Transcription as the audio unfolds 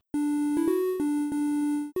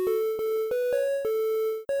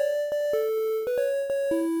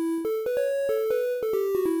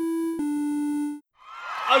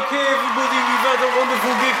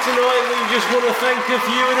wonderful gig tonight. We just want to thank a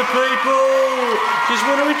few of the people. Just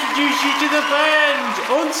want to introduce you to the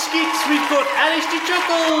band. On skits, we've got Alistair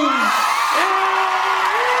Chuckles.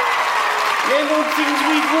 And on things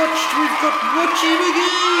we've watched, we've got Watchy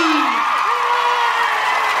McGee.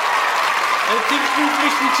 And things we've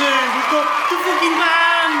listened to, we've got the fucking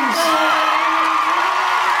bands.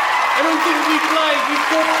 And on things we've played, we've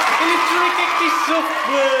got Electronic Active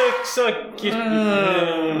Softworks.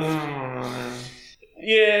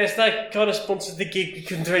 Yes, that kind of sponsored the gig. We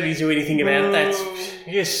couldn't really do anything about that.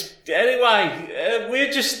 Yes. Anyway,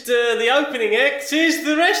 we're just the opening acts. Here's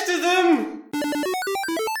the rest of them.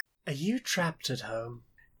 Are you trapped at home?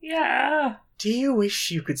 Yeah. Do you wish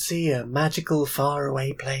you could see a magical,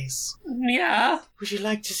 faraway place? Yeah. Would you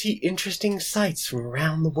like to see interesting sights from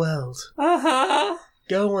around the world? Uh-huh.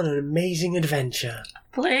 Go on an amazing adventure.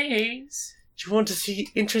 Please. Do you want to see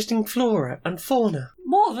interesting flora and fauna?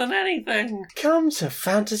 More than anything. Come to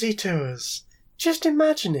Fantasy Tours. Just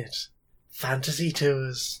imagine it. Fantasy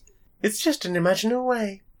Tours. It's just an imaginary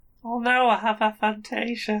way. Oh no, I have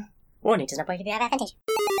aphantasia. Warning, does not point to the aphantasia.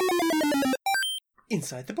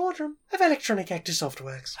 Inside the boardroom of Electronic Active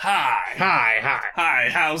Softworks. Hi,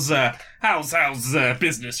 how's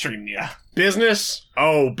business treating you? Business?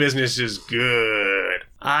 Oh, business is good.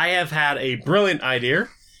 I have had a brilliant idea.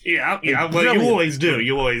 Yeah, well, you always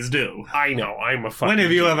do. I know, I'm a fucking... When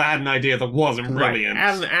have you ever had an idea that wasn't brilliant?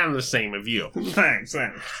 Right, and the same of you. Thanks.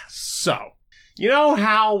 So, you know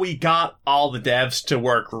how we got all the devs to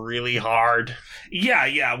work really hard?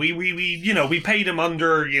 Yeah, we paid them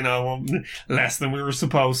under, less than we were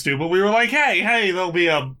supposed to, but we were like, hey, there'll be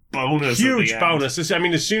a bonus. Huge bonus. I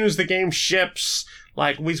mean, as soon as the game ships,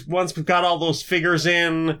 once we've got all those figures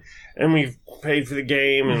in, and we've paid for the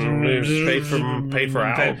game, and we've paid for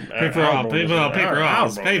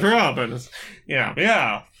albums.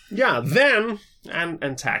 Yeah. Yeah, then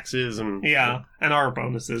and taxes and and our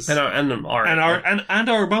bonuses and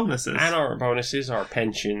our bonuses and our bonuses, our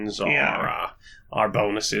pensions, our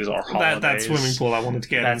bonuses, our holidays. That swimming pool I wanted to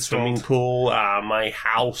get installed. Swimming pool, my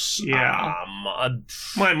house,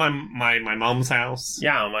 my mom's house.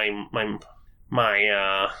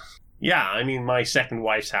 My second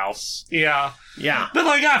wife's house. Yeah. But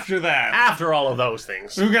after that, after all of those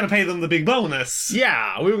things, we were going to pay them the big bonus.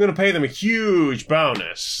 Yeah, we were going to pay them a huge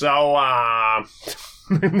bonus. So, I'm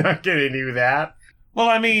not going to do that. Well,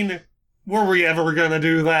 I mean, were we ever going to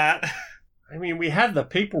do that? I mean, we had the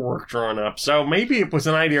paperwork drawn up, so maybe it was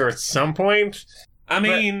an idea at some point. I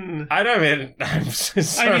mean... I'm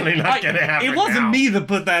certainly not going to happen. It wasn't me that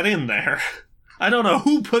put that in there. I don't know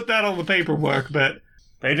who put that on the paperwork, but...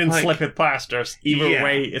 They didn't slip it past us. Either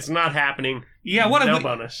way, it's not happening. Yeah,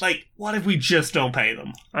 bonus. What if we just don't pay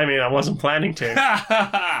them? I mean, I wasn't planning to.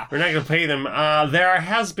 We're not going to pay them. There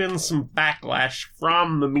has been some backlash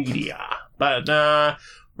from the media, but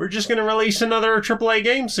we're just going to release another AAA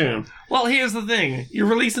game soon. Well, here's the thing. You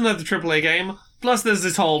release another AAA game, plus there's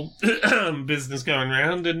this whole business going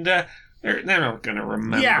around, and they're not going to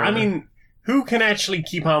remember. Yeah, I mean, who can actually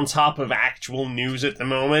keep on top of actual news at the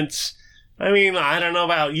moment? I mean, I don't know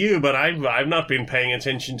about you, but I've not been paying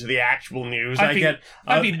attention to the actual news.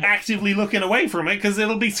 I've been actively looking away from it because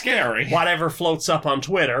it'll be scary. Whatever floats up on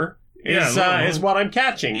Twitter is what I'm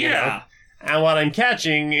catching. You know? And what I'm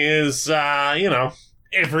catching is,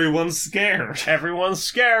 everyone's scared. Everyone's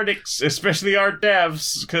scared, especially our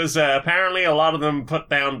devs, because apparently a lot of them put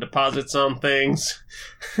down deposits on things,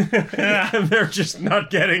 and they're just not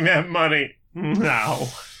getting that money. No.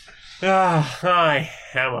 I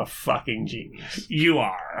am a fucking genius. You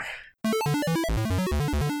are.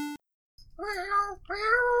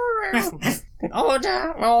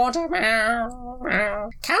 Order.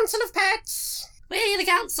 Council of Pets. We the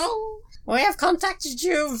council. We have contacted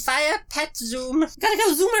you via Pet Zoom. Gotta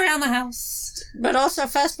go zoom around the house. But also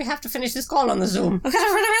first we have to finish this call on the Zoom. I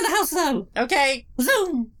gotta run around the house though. Okay.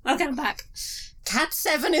 Zoom. Okay, I'm back. Cat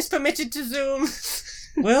 7 is permitted to Zoom.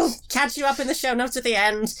 We'll catch you up in the show notes at the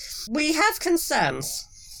end. We have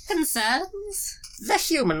concerns. Concerns? The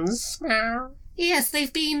humans. Yes,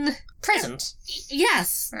 they've been... present.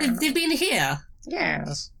 Yes, they've been here.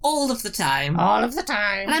 Yes. All of the time. All of the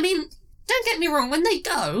time. And I mean, don't get me wrong, when they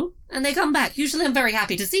go, and they come back, usually I'm very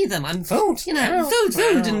happy to see them. I'm food.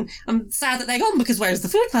 Food, and I'm sad that they're gone because where's the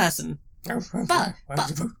food person? But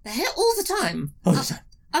they're here all the time. All the time.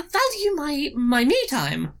 I value my me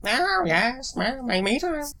time. Oh, yes, my me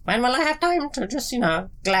time. When will I have time to just,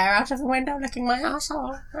 glare out of the window licking my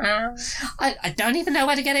asshole? I don't even know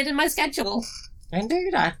where to get it in my schedule.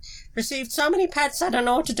 Indeed, I've received so many pets I don't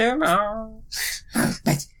know what to do.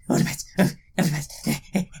 Pets, all the pets, every pet.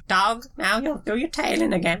 dog. Now you'll do your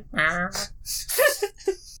tailing again.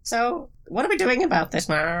 So, what are we doing about this?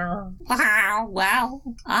 Wow, well,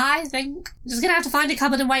 I think I'm just gonna have to find a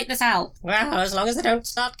cupboard and wait this out. Well, as long as they don't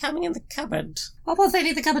start coming in the cupboard. What will they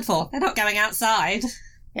need the cupboard for? They're not going outside.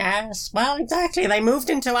 Yes, well, exactly. They moved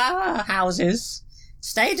into our houses,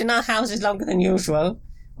 stayed in our houses longer than usual.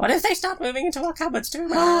 What if they start moving into our cupboards too?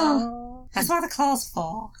 That's what the claw's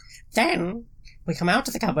for. Then we come out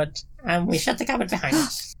of the cupboard and we shut the cupboard behind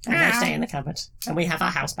us. And they stay in the cupboard. And we have our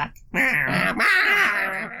house back.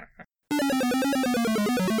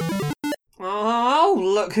 Oh,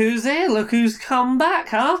 look who's here. Look who's come back,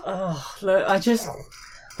 huh? Oh, look, I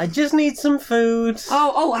just need some food.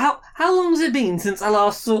 How long has it been since I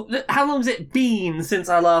last saw... How long has it been since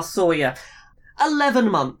I last saw you? 11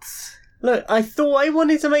 months. Look, I thought I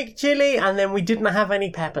wanted to make chili, and then we didn't have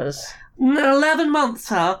any peppers. 11 months,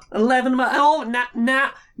 huh? 11 months. Oh,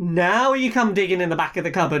 now you come digging in the back of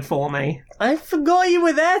the cupboard for me. I forgot you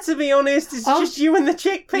were there, to be honest. It's just you and the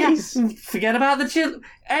chickpeas. Yeah, forget about the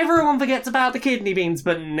Everyone forgets about the kidney beans,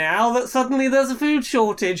 but now that suddenly there's a food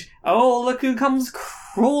shortage, look who comes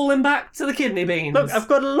crawling back to the kidney beans. Look, I've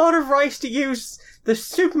got a lot of rice to use. The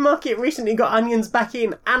supermarket recently got onions back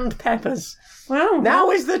in and peppers. Well,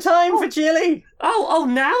 now is the time for chili.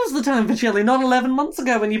 Now's the time for chili, not 11 months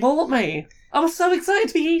ago when you bought me. I was so excited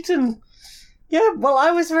to be eaten. Yeah, well,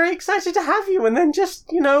 I was very excited to have you, and then just,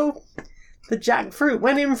 the jackfruit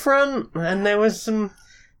went in front, and there was some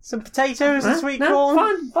potatoes and sweet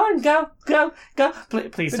corn. Fine, go.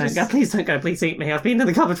 Please don't go, please eat me. I've been in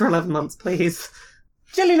the cupboard for 11 months, please.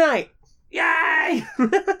 Chili night! Yay!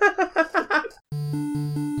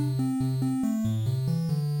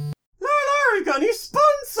 We've got a new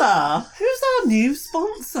sponsor! Who's our new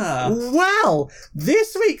sponsor? Well,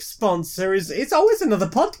 this week's sponsor it's always another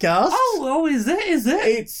podcast. Is it?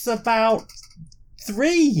 It's about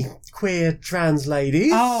 3 queer trans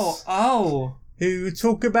ladies. Who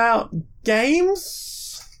talk about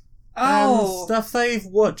games. And stuff they've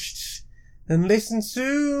watched and listened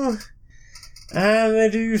to. And they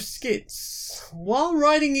do skits while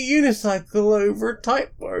riding a unicycle over a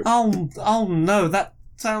tightrope. Oh no, that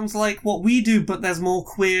sounds like what we do, but there's more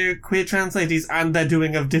queer trans ladies, and they're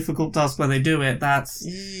doing a difficult task when they do it. That's...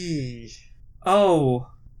 Yeah.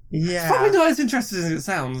 It's probably not as interesting as it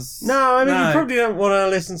sounds. No, I mean, you probably don't want to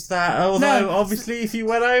listen to that, although, obviously, if you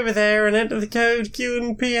went over there and enter the code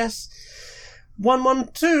QNPS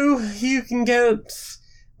 112, you can get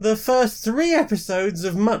the first 3 episodes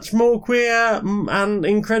of much more queer and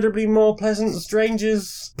incredibly more pleasant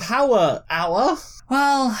strangers Power Hour.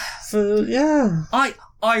 Well...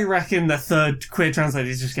 I reckon the 3rd queer trans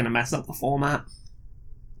lady is just going to mess up the format.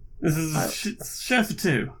 This is a show for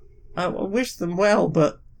 2. I wish them well,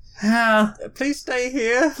 but... Please stay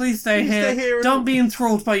here. Please stay here. Don't be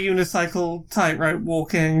enthralled by unicycle tightrope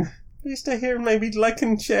walking. Please stay here and maybe like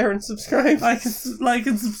and share and subscribe. Like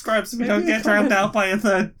and subscribe so we don't get drowned out by a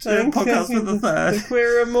third podcast with the 3rd. The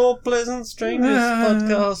Queer and More Pleasant Strangers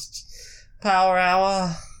podcast. Power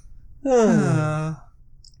Hour. Well,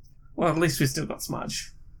 at least we still got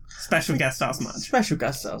Smudge. Special guest star Smudge.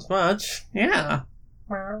 Yeah.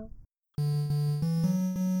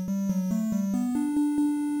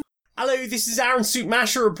 Hello, this is Aaron Soup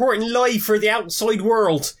Masher reporting live for the outside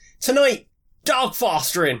world. Tonight, dog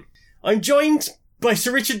fostering. I'm joined by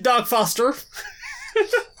Sir Richard Dogfoster,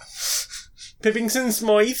 Pippington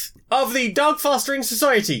Smythe, of the Dog Fostering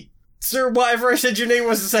Society. Sir, whatever I said your name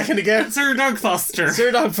was a second ago. Sir Dogfoster.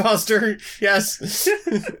 Sir Dogfoster, yes.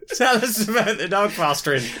 Tell us about the dog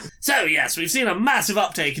fostering. So, yes, we've seen a massive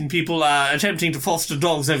uptake in people attempting to foster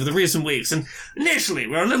dogs over the recent weeks, and initially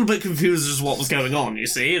we were a little bit confused as to what was going on, you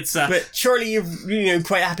see. But surely you're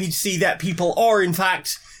quite happy to see that people are, in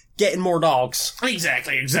fact, getting more dogs.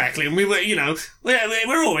 Exactly. And we were,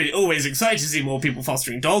 we're always excited to see more people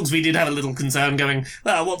fostering dogs. We did have a little concern going,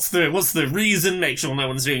 well, what's the reason? Make sure no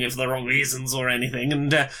one's doing it for the wrong reasons or anything.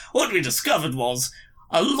 And what we discovered was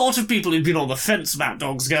a lot of people who'd been on the fence about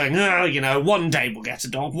dogs going, one day we'll get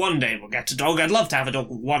a dog, I'd love to have a dog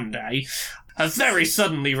one day, have very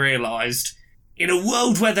suddenly realised, in a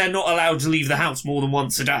world where they're not allowed to leave the house more than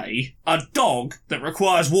once a day, a dog that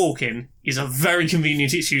requires walking is a very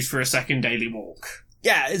convenient excuse for a second daily walk.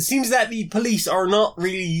 Yeah, it seems that the police are not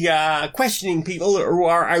really questioning people who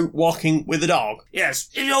are out walking with a dog. Yes,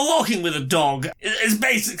 if you're walking with a dog, it's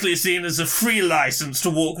basically seen as a free license to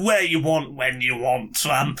walk where you want, when you want.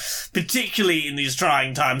 Particularly in these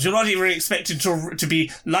trying times, you're not even expected to be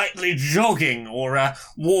lightly jogging or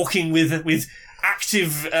walking with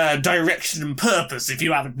active direction and purpose if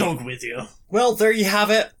you have a dog with you. Well, there you have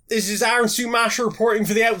it. This is Aaron Soup Masher reporting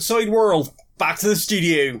for the outside world. Back to the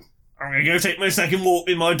studio. I'm gonna go take my second walk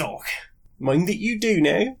with my dog. Mind that you do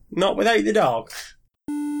now, not without the dog.